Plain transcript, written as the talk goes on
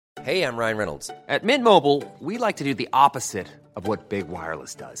Hey, I'm Ryan Reynolds. At Mint Mobile, we like to do the opposite of what Big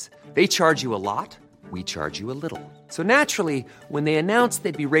Wireless does. They charge you a lot, we charge you a little. So naturally, when they announced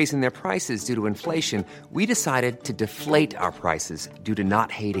they'd be raising their prices due to inflation, we decided to deflate our prices due to not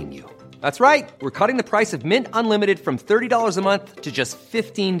hating you. That's right. We're cutting the price of Mint Unlimited from $30 a month to just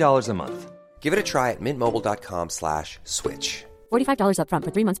 $15 a month. Give it a try at mintmobile.com/switch. $45 up front for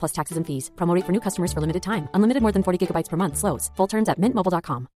 3 months plus taxes and fees. Promo rate for new customers for limited time. Unlimited more than 40 gigabytes per month. Slows full terms at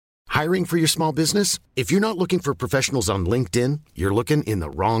mintmobile.com. Hiring for your small business? If you're not looking for professionals on LinkedIn, you're looking in the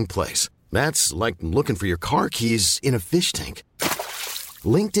wrong place. That's like looking for your car keys in a fish tank.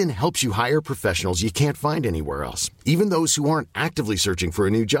 LinkedIn helps you hire professionals you can't find anywhere else, even those who aren't actively searching for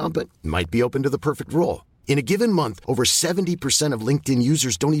a new job but might be open to the perfect role. In a given month, over 70% of LinkedIn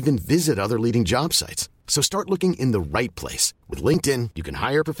users don't even visit other leading job sites. So start looking in the right place. With LinkedIn, you can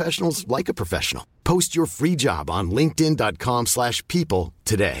hire professionals like a professional. Post your free job on linkedin.com/people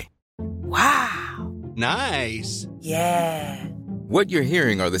today. Wow. Nice. Yeah. What you're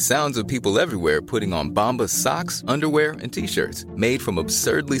hearing are the sounds of people everywhere putting on Bombas socks, underwear, and T-shirts made from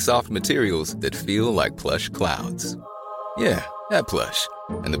absurdly soft materials that feel like plush clouds. Yeah, that plush.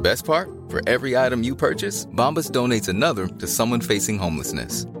 And the best part? For every item you purchase, Bombas donates another to someone facing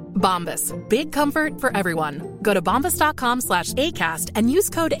homelessness. Bombas. Big comfort for everyone. Go to bombas.com/ACAST and use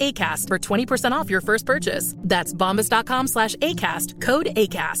code ACAST for 20% off your first purchase. That's bombas.com/ACAST. Code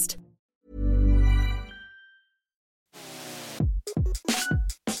ACAST.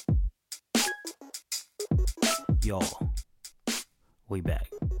 Y'all, we back,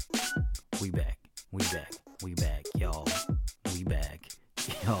 y'all, we back,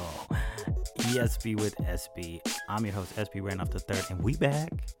 y'all. ESP with SB. I'm your host, SB Randolph III, and we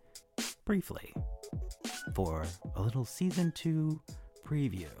back briefly for a little season 2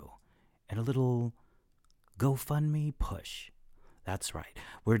 preview and a little GoFundMe push. That's right.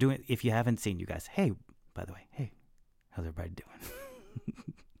 We're doing, if you haven't seen, you guys, hey, by the way, hey, how's everybody doing?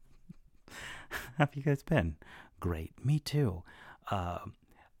 How have you guys been? Great. Me too.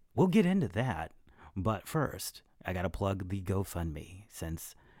 We'll get into that. But first, I got to plug the GoFundMe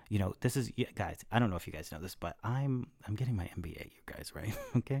since, you know, this is, guys, I don't know if you guys know this, but I'm getting my MBA, you guys, right?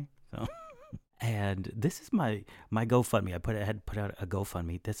 Okay? So, and this is my GoFundMe. I had put out a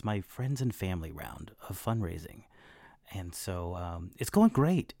GoFundMe. That's my friends and family round of fundraising. And so it's going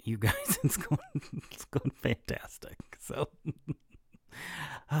great, you guys. It's going fantastic. So,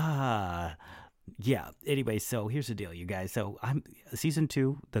 yeah. Anyway, so here's the deal, you guys. So season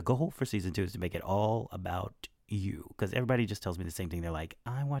 2. The goal for season 2 is to make it all about you, because everybody just tells me the same thing. They're like,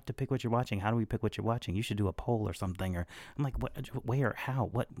 I want to pick what you're watching. How do we pick what you're watching? You should do a poll or something. Or I'm like, what? Where? How?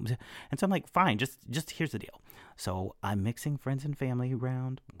 What? And so I'm like, fine. Just here's the deal. So I'm mixing friends and family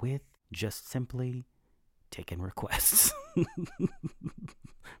around with just simply taking requests,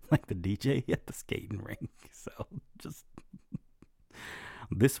 like the DJ at the skating rink. So just.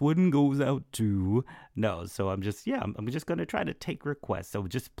 This one goes out to no. So I'm just going to try to take requests. So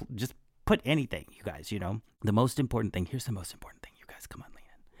just put anything, you guys, you know. The most important thing, here's the most important thing, you guys, come on, lean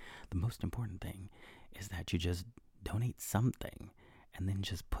in. The most important thing is that you just donate something and then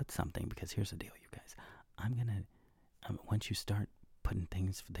just put something, because here's the deal, you guys. Once you start putting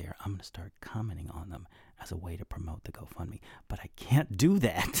things there, I'm going to start commenting on them as a way to promote the GoFundMe. But I can't do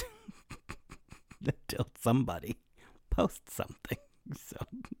that until somebody posts something. So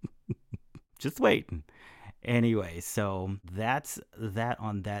just waiting. Anyway, so that's that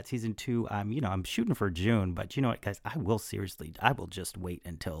on that. Season 2, I'm shooting for June, but you know what, guys, I will just wait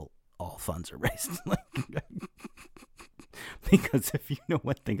until all funds are raised. Because if you know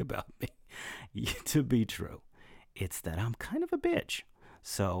one thing about me, to be true, it's that I'm kind of a bitch.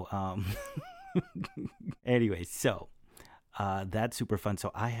 So anyway, so that's super fun.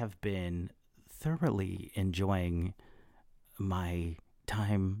 So I have been thoroughly enjoying my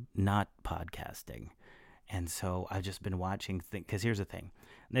time not podcasting. And so I've just been watching things, because here's the thing.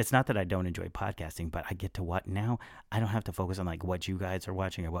 It's not that I don't enjoy podcasting, but I get to watch now. I don't have to focus on like what you guys are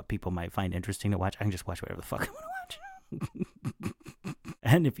watching or what people might find interesting to watch. I can just watch whatever the fuck I want to watch.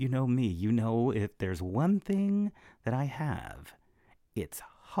 And if you know me, you know if there's one thing that I have, it's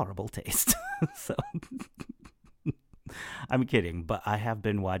horrible taste. So I'm kidding, but I have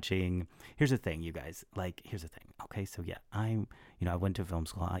been watching. Here's the thing, you guys. Here's the thing. Okay, so yeah, I went to film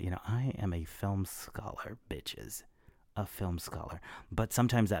school. I am a film scholar, bitches. A film scholar. But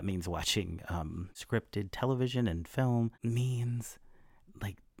sometimes that means watching scripted television, and film means,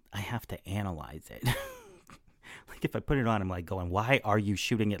 I have to analyze it. If I put it on, I'm going, why are you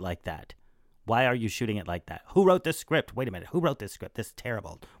shooting it like that? Why are you shooting it like that? Who wrote this script? Wait a minute. Who wrote this script? This is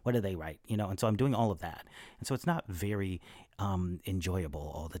terrible. What did they write? And so I'm doing all of that. And so it's not very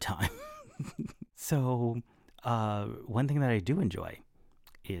enjoyable all the time. So one thing that I do enjoy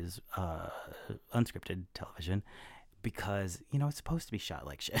is unscripted television because, it's supposed to be shot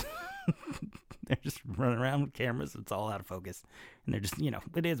like shit. They're just running around with cameras. It's all out of focus. And they're just,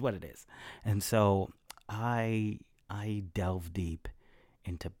 it is what it is. And so I delve deep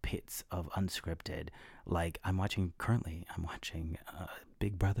into pits of unscripted. Like I'm watching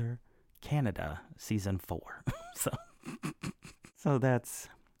Big Brother Canada season 4. So that's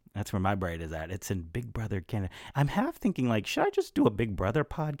where my brain is at. It's in Big Brother Canada. I'm half thinking like, should I just do a Big Brother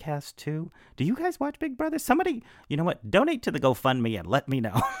podcast too? Do you guys watch Big Brother? Somebody, you know what? Donate to the GoFundMe and let me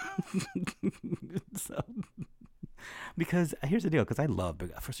know. Because here's the deal. Because I love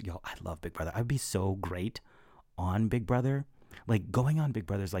Big Brother. I'd be so great on Big Brother. Like going on Big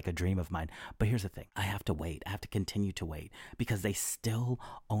Brother is like a dream of mine. But here's the thing. I have to wait. I have to continue to wait because they still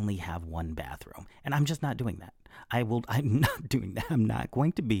only have one bathroom. And I'm just not doing that. I'm not doing that. I'm not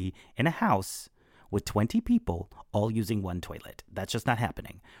going to be in a house with 20 people all using one toilet. That's just not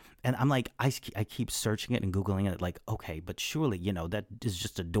happening. And I'm like, I keep searching it and Googling it like, okay, but surely, that is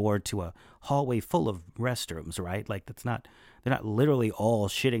just a door to a hallway full of restrooms, right? Like they're not literally all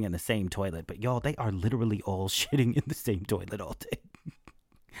shitting in the same toilet, but y'all, they are literally all shitting in the same toilet all day.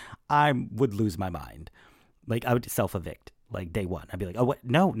 I would lose my mind. Like I would self-evict like day one. I'd be like, oh, what?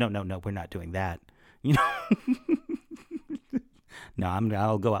 No, we're not doing that. No,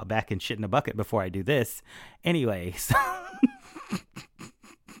 I'll go out back and shit in a bucket before I do this. Anyway, so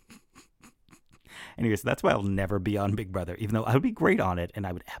that's why I'll never be on Big Brother, even though I would be great on it and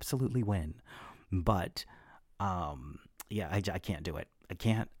I would absolutely win. But, yeah, I can't do it. I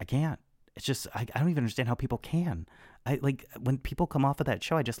can't. It's just, I don't even understand how people can. Like, when people come off of that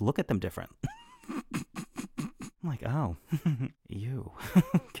show, I just look at them different. I'm like, oh, you.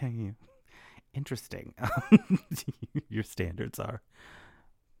 Okay, interesting. Your standards are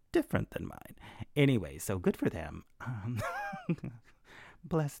different than mine. Anyway, so good for them.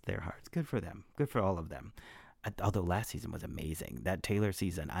 Bless their hearts. Good for them. Good for all of them. Although last season was amazing. That Taylor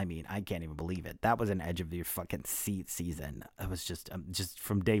season, I mean, I can't even believe it. That was an edge of your fucking seat season. It was just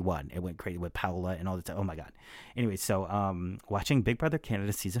from day one, it went crazy with Paola and all the time. Oh my God. Anyway, so watching Big Brother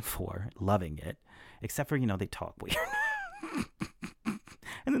Canada season 4, loving it. Except for, they talk weird.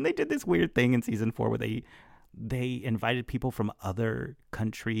 And then they did this weird thing in season 4 where they invited people from other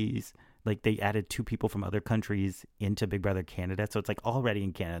countries. Like they added 2 people from other countries into Big Brother Canada. So it's like already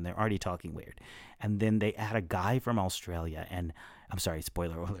in Canada and they're already talking weird. And then they add a guy from Australia and I'm sorry,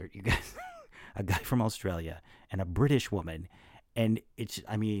 spoiler alert, you guys, a guy from Australia and a British woman. And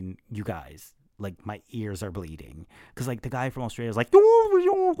you guys, like my ears are bleeding. Cause like the guy from Australia is like,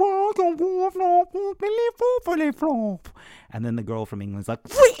 and then the girl from England's like,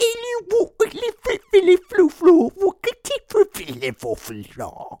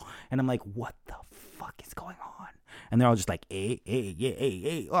 and I'm like, what the fuck is going on? And they're all just like,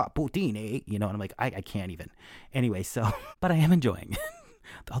 Putin, and I'm like, I can't even. Anyway, so, but I am enjoying it.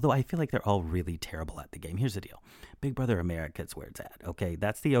 Although I feel like they're all really terrible at the game. Here's the deal. Big Brother America is where it's at. Okay,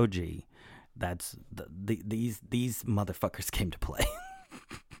 that's the OG. That's these motherfuckers came to play.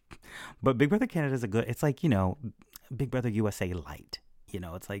 But Big Brother Canada is it's like, Big Brother USA light.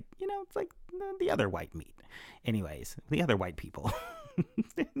 It's like the other white meat. Anyways, the other white people.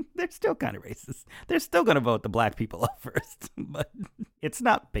 They're still kind of racist. They're still going to vote the black people up first. But it's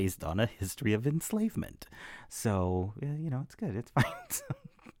not based on a history of enslavement. So, it's good. It's fine.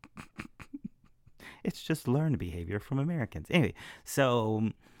 It's just learned behavior from Americans. Anyway, so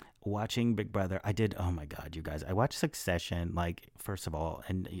watching Big Brother, oh my God, you guys, I watched Succession, like, first of all,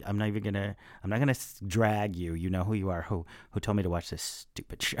 and I'm not gonna drag you, you know who you are, who told me to watch this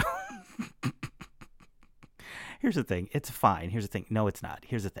stupid show. Here's the thing, it's fine. Here's the thing, no, it's not.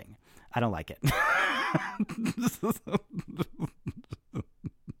 Here's the thing, I don't like it.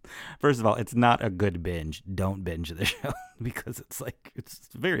 First of all, it's not a good binge. Don't binge the show because it's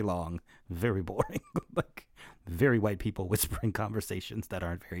very long, very boring, like very white people whispering conversations that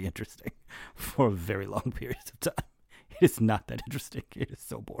aren't very interesting for very long periods of time. It is not that interesting. It is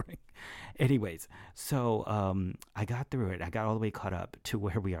so boring. Anyways, so I got through it. I got all the way caught up to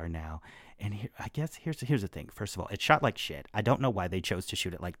where we are now. And I guess here's the thing. First of all, it's shot like shit. I don't know why they chose to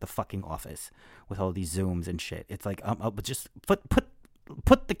shoot it like The fucking Office with all these zooms and shit. It's like just put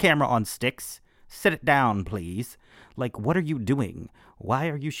the camera on sticks sit it down, please. Like, what are you doing? Why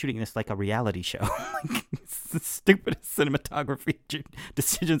are you shooting this like a reality show? Like, it's the stupidest cinematography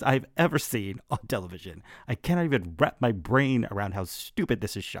decisions I've ever seen on television. I cannot even wrap my brain around how stupid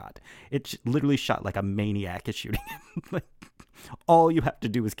this is shot. It's literally shot like a maniac is shooting it. Like, all you have to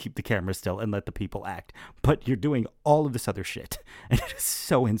do is keep the camera still and let the people act. But you're doing all of this other shit. And it is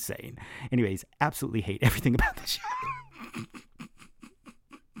so insane. Anyways, absolutely hate everything about this show.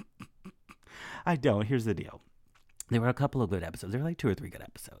 I don't. Here's the deal. There were a couple of good episodes. There were like 2 or 3 good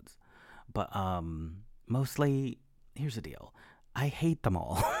episodes. But mostly, here's the deal. I hate them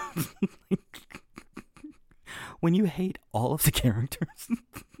all. When you hate all of the characters,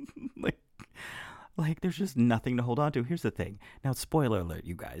 like there's just nothing to hold on to. Here's the thing. Now, spoiler alert,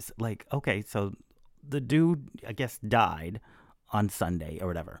 you guys. Like, okay, so the dude, I guess, died on Sunday or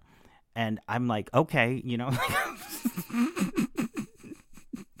whatever. And I'm like, okay, you know.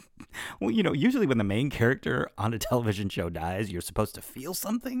 Well, you know, usually when the main character on a television show dies, you're supposed to feel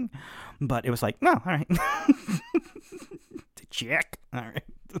something. But it was like, no, all right. Check. All right.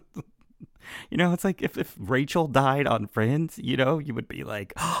 You know, it's like if Rachel died on Friends, you know, you would be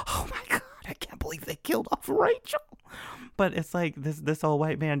like, oh my God, I can't believe they killed off Rachel. But it's like this old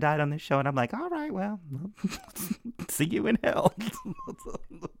white man died on this show. And I'm like, all right, well, see you in hell.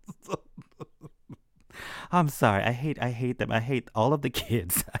 I'm sorry. I hate them. I hate all of the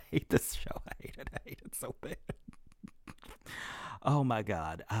kids. I hate this show. I hate it so bad. Oh my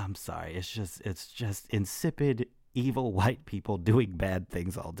God. I'm sorry. It's just insipid, evil white people doing bad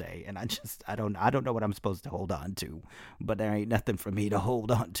things all day. And I don't know what I'm supposed to hold on to, but there ain't nothing for me to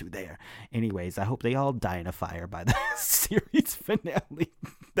hold on to there. Anyways, I hope they all die in a fire by the series finale.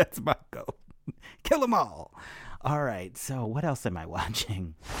 That's my goal. Kill them all. All right. So what else am I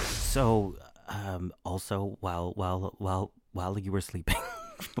watching? So, also, while you were sleeping,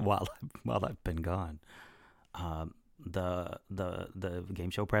 while I've been gone, the game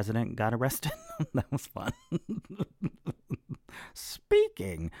show president got arrested. That was fun.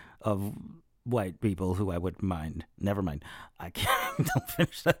 Speaking of white people who I wouldn't mind, never mind. I can't. Don't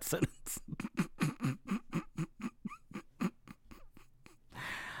finish that sentence.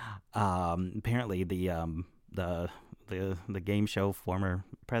 Apparently the game show former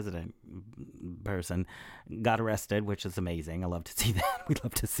president person got arrested, which is amazing. I love to see that.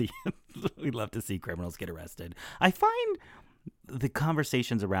 We love to see criminals get arrested. I find the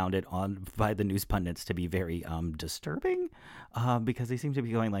conversations around it by the news pundits to be very disturbing, because they seem to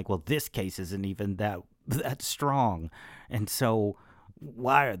be going like, well, this case isn't even that strong, and so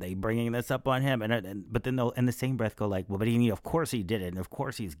why are they bringing this up on him? But then they'll in the same breath go like, well, but of course he did it, and of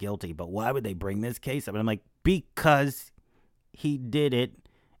course he's guilty, but why would they bring this case up? And I'm like, because he did it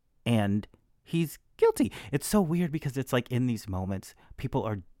and he's guilty. It's so weird because it's like in these moments, people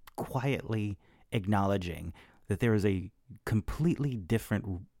are quietly acknowledging that there is a completely different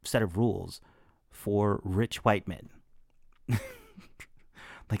set of rules for rich white men.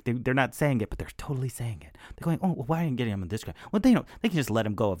 Like they're not saying it, but they're totally saying it. They're going, oh, well, why aren't getting him on this crime? Well, they can just let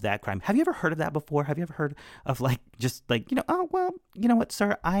him go of that crime. Have you ever heard of that before? Have you ever heard of oh, well, you know what,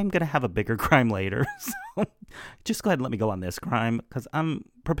 sir, I'm going to have a bigger crime later. So just go ahead and let me go on this crime because I'm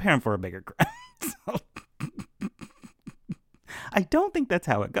preparing for a bigger crime. So I don't think that's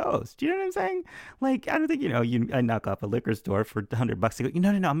how it goes. Do you know what I'm saying? Like, I don't think, I knock off a liquor store for $100 to go, no,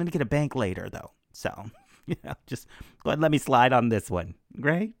 I'm going to get a bank later though. So, just go ahead and let me slide on this one.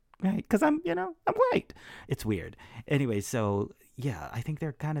 Right? Because I'm white. It's weird. Anyway, so yeah, I think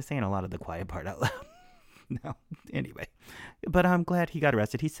they're kind of saying a lot of the quiet part out loud. No, anyway, but I'm glad he got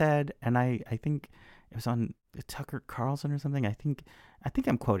arrested. He said, and I think it was on Tucker Carlson or something. I think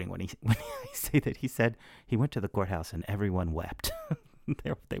I'm quoting when I say that he said he went to the courthouse and everyone wept.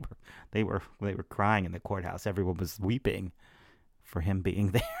 They were crying in the courthouse. Everyone was weeping for him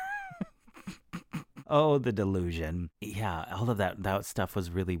being there. Oh, the delusion. Yeah, all of that stuff was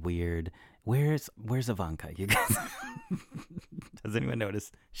really weird. Where's Ivanka, you guys? Does anyone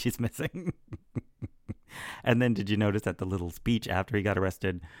notice she's missing? And then did you notice at the little speech after he got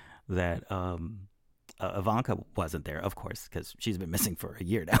arrested that Ivanka wasn't there, of course, because she's been missing for a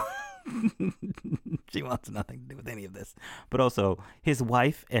year now. She wants nothing to do with any of this. But also, his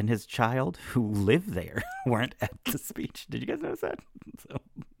wife and his child who live there weren't at the speech. Did you guys notice that? So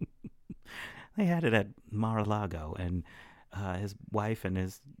they had it at Mar-a-Lago, and his wife and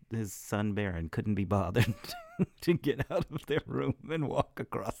his son Baron couldn't be bothered to get out of their room and walk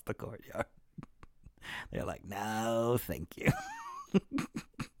across the courtyard. They're like, no, thank you.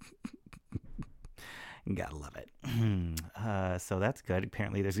 Gotta love it. So that's good.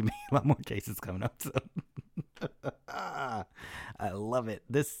 Apparently there's going to be a lot more cases coming up. So I love it.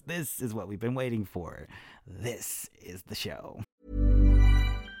 This is what we've been waiting for. This is the show.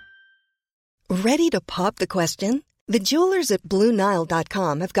 Ready to pop the question? The jewelers at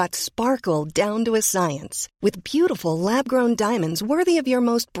BlueNile.com have got sparkle down to a science with beautiful lab-grown diamonds worthy of your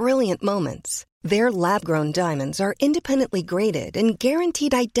most brilliant moments. Their lab-grown diamonds are independently graded and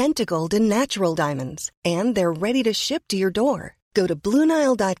guaranteed identical to natural diamonds, and they're ready to ship to your door. Go to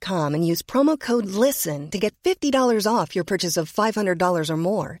BlueNile.com and use promo code LISTEN to get $50 off your purchase of $500 or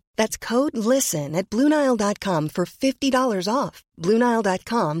more. That's code LISTEN at BlueNile.com for $50 off.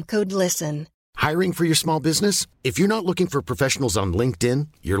 BlueNile.com, code LISTEN. Hiring for your small business? If you're not looking for professionals on LinkedIn,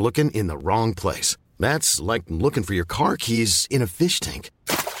 you're looking in the wrong place. That's like looking for your car keys in a fish tank.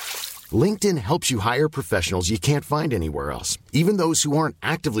 LinkedIn helps you hire professionals you can't find anywhere else, even those who aren't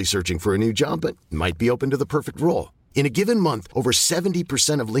actively searching for a new job but might be open to the perfect role. In a given month, over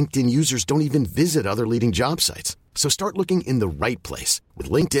 70% of LinkedIn users don't even visit other leading job sites. So start looking in the right place.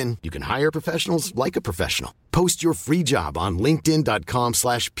 With LinkedIn, you can hire professionals like a professional. Post your free job on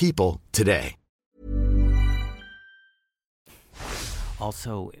linkedin.com/people today.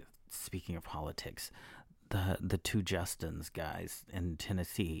 Also, speaking of politics, the two Justins guys in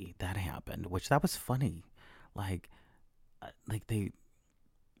Tennessee, that happened, which that was funny. Like they,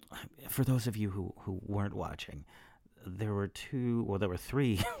 for those of you who weren't watching, there were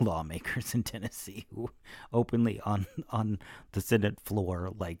three lawmakers in Tennessee who openly on the Senate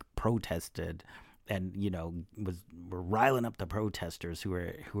floor like protested and were riling up the protesters who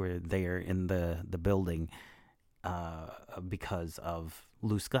were there in the building because of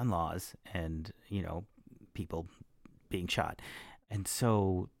loose gun laws and people being shot. And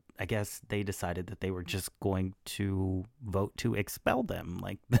so I guess they decided that they were just going to vote to expel them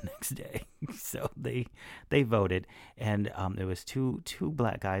like the next day. So they voted, and it was two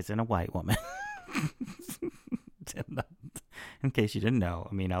black guys and a white woman. In case you didn't know,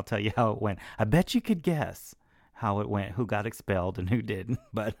 I mean, I'll tell you how it went. I bet you could guess how it went, who got expelled and who didn't.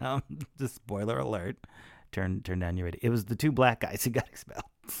 But just spoiler alert, turn down your radio. It was the two black guys who got expelled.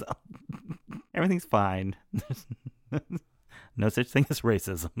 So everything's fine. There's no such thing as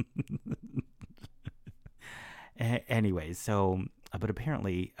racism. Anyways, so, but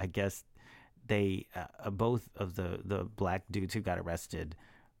apparently, I guess they, both of the black dudes who got arrested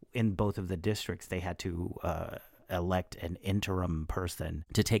in both of the districts, they had to elect an interim person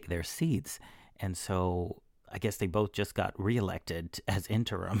to take their seats. And so I guess they both just got reelected as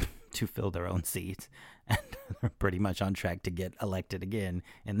interim to fill their own seats. And they're pretty much on track to get elected again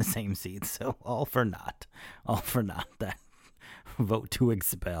in the same seats. So all for naught that vote to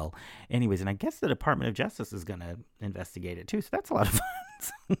expel. Anyways, and I guess the Department of Justice is going to investigate it too. So that's a lot of fun.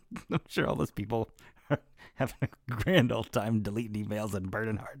 So I'm sure all those people are having a grand old time deleting emails and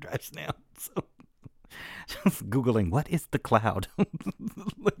burning hard drives now. So just Googling, what is the cloud?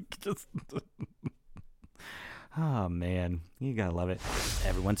 Oh, man. You gotta love it.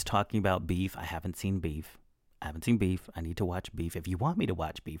 Everyone's talking about Beef. I haven't seen Beef. I need to watch Beef. If you want me to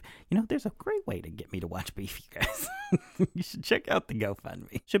watch Beef, there's a great way to get me to watch Beef, you guys. You should check out the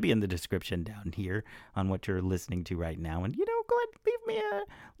GoFundMe. Should be in the description down here on what you're listening to right now. And, go ahead,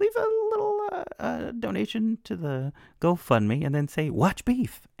 leave a little donation to the GoFundMe and then say, watch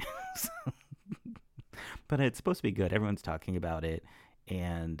Beef. But it's supposed to be good. Everyone's talking about it.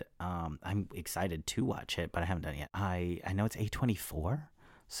 And I'm excited to watch it, but I haven't done it yet. I know it's A24,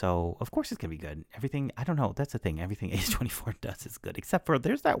 so of course it's going to be good. Everything, I don't know, that's the thing. Everything A24 does is good, except for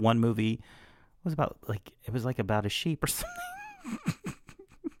there's that one movie, it was about a sheep or something.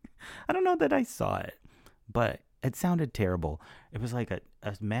 I don't know that I saw it, but it sounded terrible. It was like a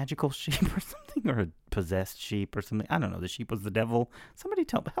magical sheep or something, or a possessed sheep or something. I don't know. The sheep was the devil. Somebody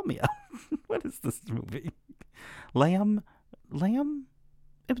help me out. What is this movie? Lamb?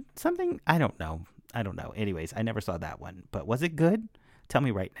 Something? I don't know. Anyways, I never saw that one. But was it good? Tell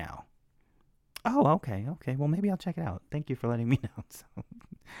me right now. Oh, okay. Well, maybe I'll check it out. Thank you for letting me know. So,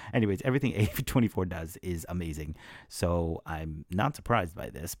 anyways, everything A24 does is amazing. So I'm not surprised by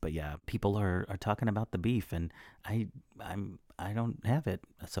this. But yeah, people are talking about the Beef, and I don't have it.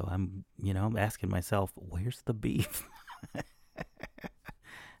 So I'm asking myself, where's the Beef?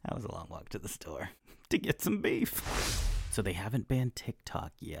 That was a long walk to the store to get some beef. So they haven't banned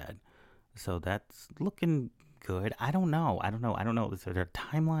TikTok yet. So that's looking good. I don't know. Is there a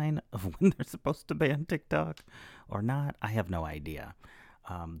timeline of when they're supposed to ban TikTok or not? I have no idea.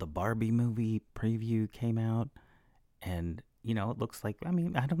 The Barbie movie preview came out, and it looks like, I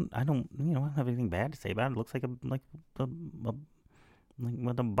don't have anything bad to say about it. It looks like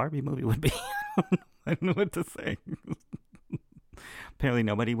what the Barbie movie would be. I don't know what to say. Apparently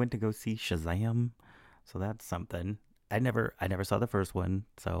nobody went to go see Shazam So that's something. I never saw the first one,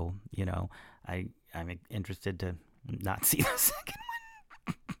 so you know, I'm interested to not see the second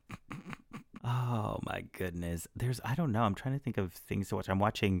one. Oh my goodness. I don't know. I'm trying to think of things to watch. I'm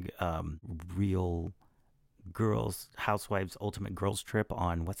watching Real Girls Housewives Ultimate Girls Trip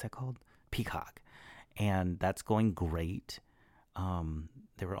on, what's that called? Peacock. And that's going great.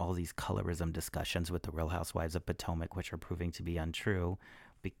 There were all these colorism discussions with the Real Housewives of Potomac, which are proving to be untrue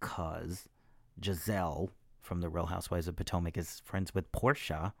because Giselle from the Real Housewives of Potomac is friends with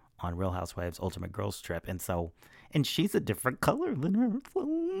Portia on Real Housewives Ultimate Girls Trip. And she's a different color than her.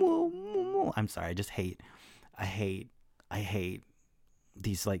 I'm sorry. I hate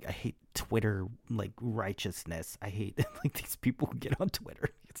these, like, I hate Twitter, like, righteousness. I hate, like, these people who get on Twitter.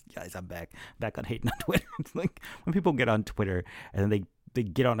 Guys, I'm back on hating on Twitter. It's like when people get on Twitter and then they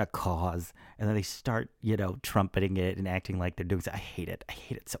get on a cause and then they start, you know, trumpeting it and acting like they're doing so. I hate it. I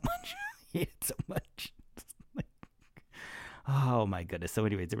hate it so much. I hate it so much. Like, oh my goodness. So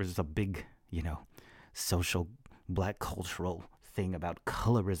anyways, there was just a big, you know, social black cultural thing about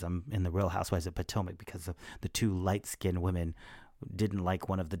colorism in the Real Housewives of Potomac because of the two light-skinned women didn't like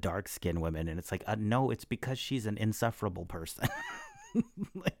one of the dark-skinned women. And it's like, no, it's because she's an insufferable person.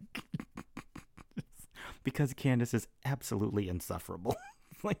 Like, because Candace is absolutely insufferable.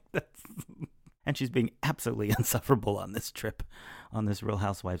 Like, that's, and she's being absolutely insufferable on this trip, on this Real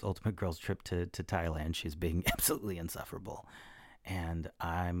Housewives Ultimate Girls Trip to Thailand. She's being absolutely insufferable, and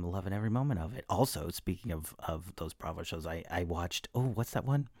I'm loving every moment of it. Also, speaking of those Bravo shows, I watched, what's that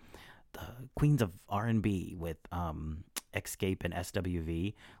one? The Queens of R&B with Xscape and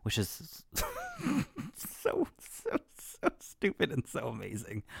SWV, which is so stupid and so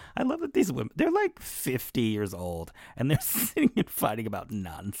amazing. I love that these women, they're like 50 years old and they're sitting and fighting about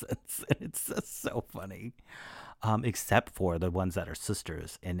nonsense. And it's just so funny. Except for the ones that are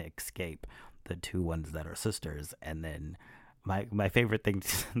sisters in Xscape, the two ones that are sisters. And then my favorite thing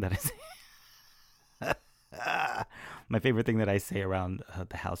that my favorite thing that I say around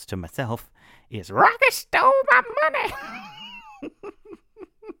the house to myself is, Rocky stole my money.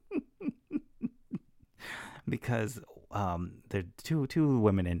 Because the two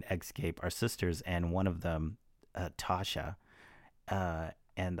women in Xscape are sisters, and one of them, Tasha,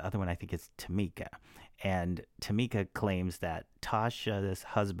 and the other one I think is Tamika. And Tamika claims that Tasha's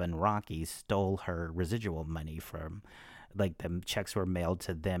husband, Rocky, stole her residual money from, like, the checks were mailed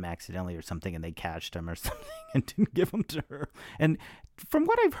to them accidentally or something, and they cashed them or something and didn't give them to her. And from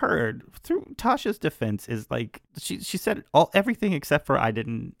what I've heard, through Tasha's defense, is like she said everything except for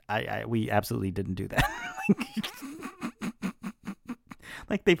we absolutely didn't do that.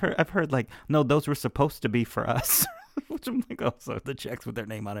 Like I've heard like, no, those were supposed to be for us. Which I'm like, so the checks with their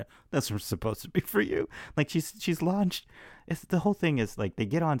name on it, those were supposed to be for you. Like she's launched. The whole thing is like they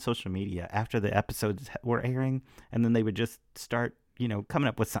get on social media after the episodes were airing, and then they would just start, you know, coming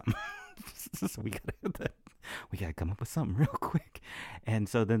up with something. So we gotta come up with something real quick. And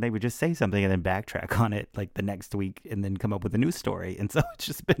so then they would just say something and then backtrack on it like the next week and then come up with a new story. And so it's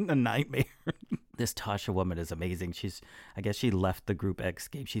just been a nightmare. This Tasha woman is amazing. I guess she left the group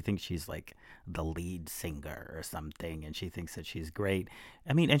Xscape. She thinks she's like the lead singer or something, and she thinks that she's great.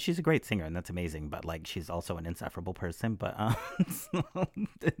 I mean, and she's a great singer, and that's amazing, but like she's also an insufferable person. But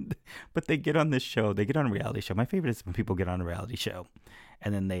but they get on this show. They get on a reality show. My favorite is when people get on a reality show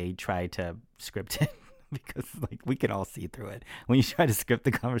and then they try to script it. Because, like, we can all see through it. When you try to script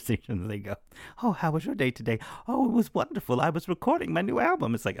the conversations, they go, oh, how was your day today? Oh, it was wonderful. I was recording my new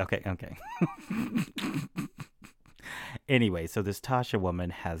album. It's like, okay. Anyway, so this Tasha woman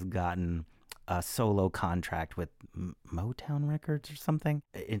has gotten a solo contract with Motown Records or something.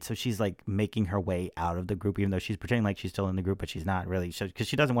 And so she's, like, making her way out of the group, even though she's pretending like she's still in the group, but she's not really. Because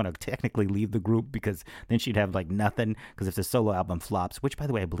she doesn't want to technically leave the group because then she'd have, like, nothing. Because if the solo album flops, which, by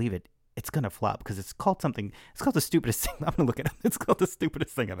the way, I believe it's going to flop because it's called the stupidest thing. I'm going to look it up. It's called the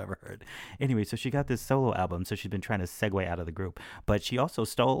stupidest thing I've ever heard. Anyway, so she got this solo album. So she's been trying to segue out of the group. But she also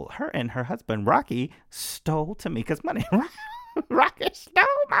her and her husband, Rocky, stole Tamika's money. Rocky stole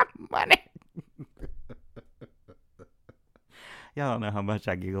my money. Y'all don't know how much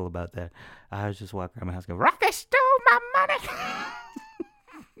I giggle about that. I was just walking around my house going, Rocky stole my money.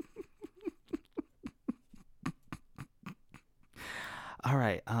 All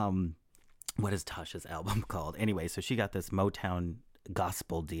right. What is Tasha's album called? Anyway, so she got this Motown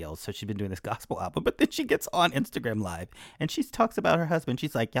gospel deal. So she's been doing this gospel album, but then she gets on Instagram Live and she talks about her husband.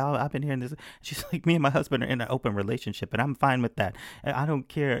 She's like, y'all, I've been hearing this. She's like, me and my husband are in an open relationship and I'm fine with that. And I don't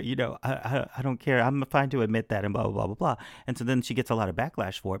care, you know, I don't care. I'm fine to admit that and blah, blah, blah, blah, blah. And so then she gets a lot of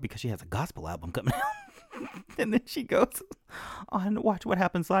backlash for it because she has a gospel album coming out. And then she goes on Watch What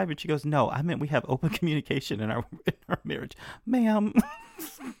Happens Live, and she goes, no, I meant we have open communication in our marriage. Ma'am,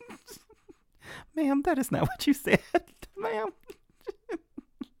 ma'am, that is not what you said, ma'am.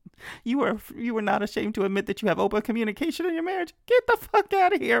 You were not ashamed to admit that you have open communication in your marriage. Get the fuck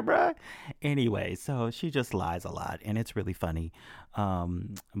out of here, bruh. Anyway, so she just lies a lot, and it's really funny.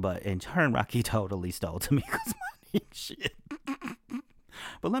 But her and Rocky totally stole to me because money shit.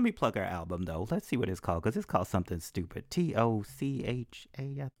 But let me plug our album, though. Let's see what it's called, because it's called something stupid. Tocha,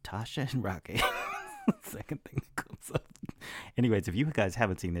 Tasha and Rocky. Second thing that comes up. Anyways, if you guys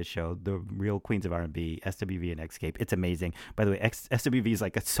haven't seen this show, The Real Queens of R&B, SWV and Xscape, it's amazing. By the way, SWV is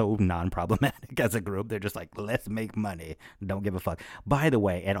like so non-problematic as a group. They're just like, let's make money. Don't give a fuck. By the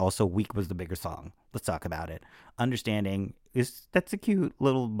way, and also Weak was the bigger song. Let's talk about it. Understanding that's a cute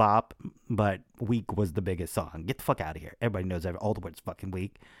little bop, but Weak was the biggest song. Get the fuck out of here. Everybody knows all the words fucking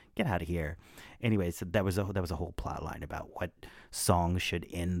Weak. Get out of here. Anyways, so that was a whole plot line about what song should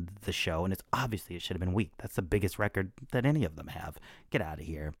end the show, and it should have been Weak. That's the biggest record that any of them have. Get out of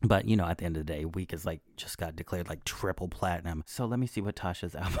here. But at the end of the day, Weak is like just got declared like triple platinum. So let me see what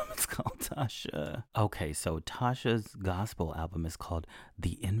Tasha's album is called. Tasha. Okay, so Tasha's gospel album is called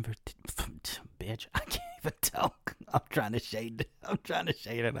The Bitch, I can't even talk. I'm trying to shade it. I can't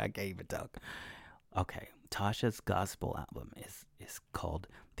even talk. Okay, Tasha's gospel album is called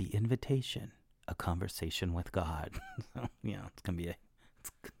The Invitation, A Conversation with God. So, it's gonna be a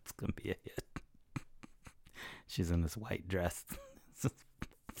hit. She's in this white dress,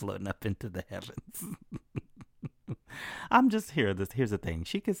 floating up into the heavens. I'm just here. Here's the thing.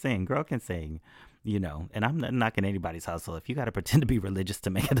 She can sing. Girl can sing. And I'm not knocking anybody's hustle. If you got to pretend to be religious to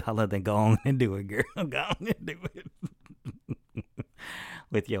make $1, then go on and do it, girl. Go on and do it.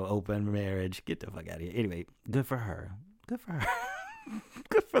 With your open marriage. Get the fuck out of here. Anyway, good for her. Good for her.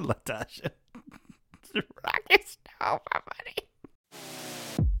 Good for Latasha. Rocket stove, my buddy.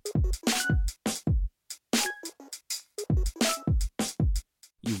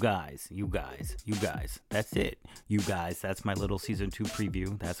 You guys. That's it. You guys, that's my little season 2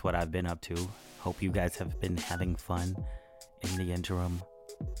 preview. That's what I've been up to. Hope you guys have been having fun in the interim.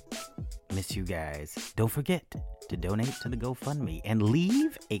 Miss you guys. Don't forget to donate to the GoFundMe and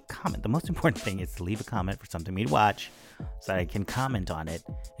leave a comment. The most important thing is to leave a comment for something me to watch so I can comment on it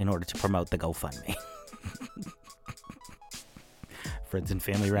in order to promote the GoFundMe. Friends and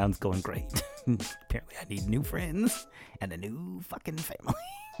family rounds going great. Apparently I need new friends and a new fucking family.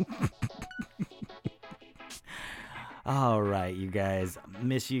 All right, you guys.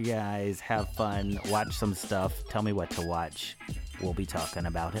 Miss you guys. Have fun. Watch some stuff. Tell me what to watch. We'll be talking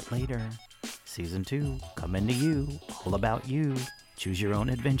about it later. Season 2 coming to you. All about you. Choose your own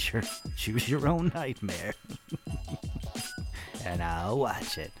adventure. Choose your own nightmare. And I'll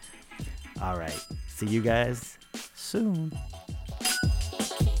watch it. All right. See you guys soon.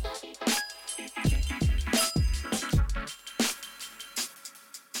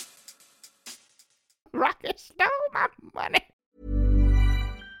 Rocket stole my money.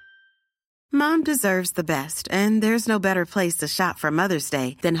 Mom deserves the best, and there's no better place to shop for Mother's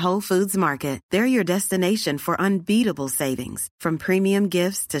Day than Whole Foods Market. They're your destination for unbeatable savings, from premium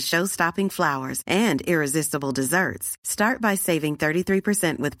gifts to show-stopping flowers and irresistible desserts. Start by saving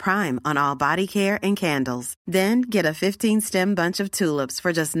 33% with Prime on all body care and candles. Then get a 15-stem bunch of tulips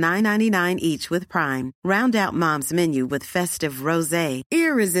for just $9.99 each with Prime. Round out Mom's menu with festive rosé,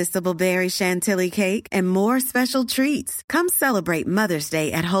 irresistible berry chantilly cake, and more special treats. Come celebrate Mother's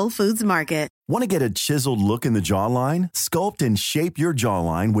Day at Whole Foods Market. Want to get a chiseled look in the jawline? Sculpt and shape your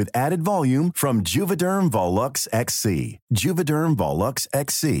jawline with added volume from Juvederm Volux XC. Juvederm Volux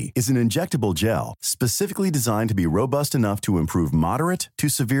XC is an injectable gel specifically designed to be robust enough to improve moderate to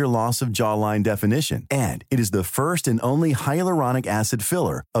severe loss of jawline definition. And it is the first and only hyaluronic acid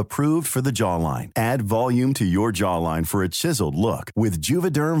filler approved for the jawline. Add volume to your jawline for a chiseled look with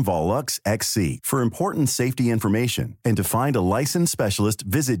Juvederm Volux XC. For important safety information and to find a licensed specialist,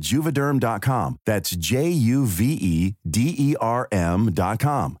 visit Juvederm.com. That's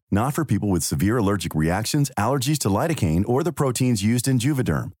Juvederm.com. Not for people with severe allergic reactions, allergies to lidocaine, or the proteins used in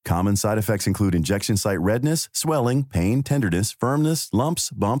Juvederm. Common side effects include injection site redness, swelling, pain, tenderness, firmness, lumps,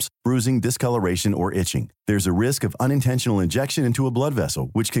 bumps, bruising, discoloration, or itching. There's a risk of unintentional injection into a blood vessel,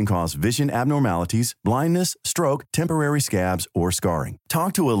 which can cause vision abnormalities, blindness, stroke, temporary scabs, or scarring.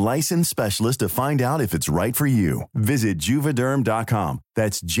 Talk to a licensed specialist to find out if it's right for you. Visit Juvederm.com.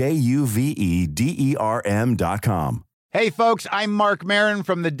 That's Juvederm.com. Hey, folks, I'm Mark Maron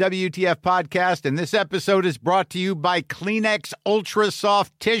from the WTF Podcast, and this episode is brought to you by Kleenex Ultra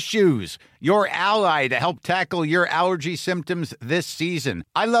Soft Tissues. your ally to help tackle your allergy symptoms this season.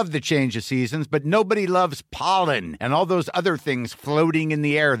 I love the change of seasons, but nobody loves pollen and all those other things floating in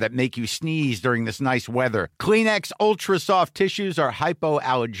the air that make you sneeze during this nice weather. Kleenex Ultra Soft Tissues are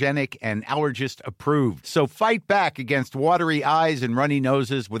hypoallergenic and allergist approved. So fight back against watery eyes and runny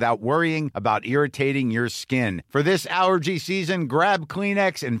noses without worrying about irritating your skin. For this allergy season, grab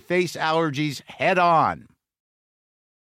Kleenex and face allergies head on.